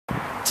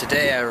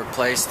Today I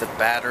replaced the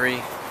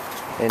battery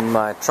in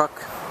my truck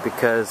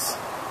because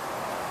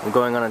I'm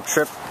going on a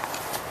trip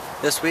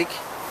this week,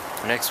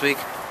 or next week.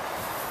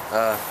 What's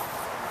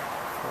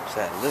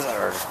that?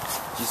 Lizard.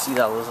 Did you see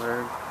that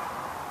lizard?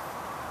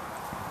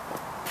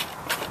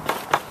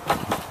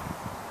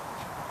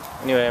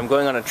 Anyway, I'm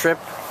going on a trip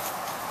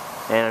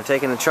and I'm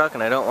taking the truck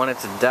and I don't want it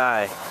to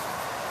die.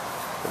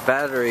 The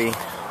battery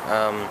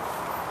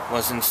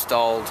was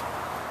installed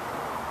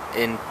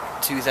in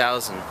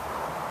 2000.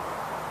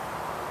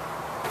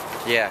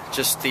 Yeah,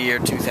 just the year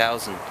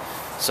 2000.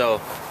 So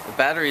the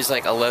battery's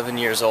like 11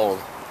 years old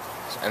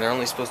and they're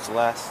only supposed to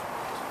last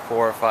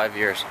 4 or 5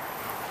 years.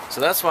 So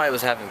that's why it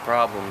was having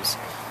problems.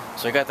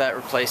 So I got that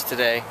replaced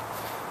today.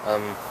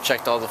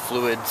 Checked all the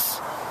fluids.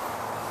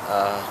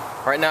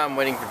 Right now I'm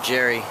waiting for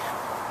Jerry.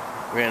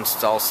 We're going to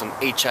install some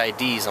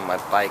HIDs on my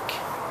bike.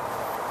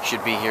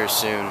 Should be here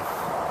soon.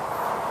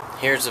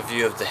 Here's a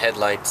view of the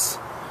headlights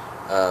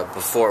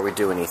before we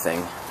do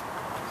anything.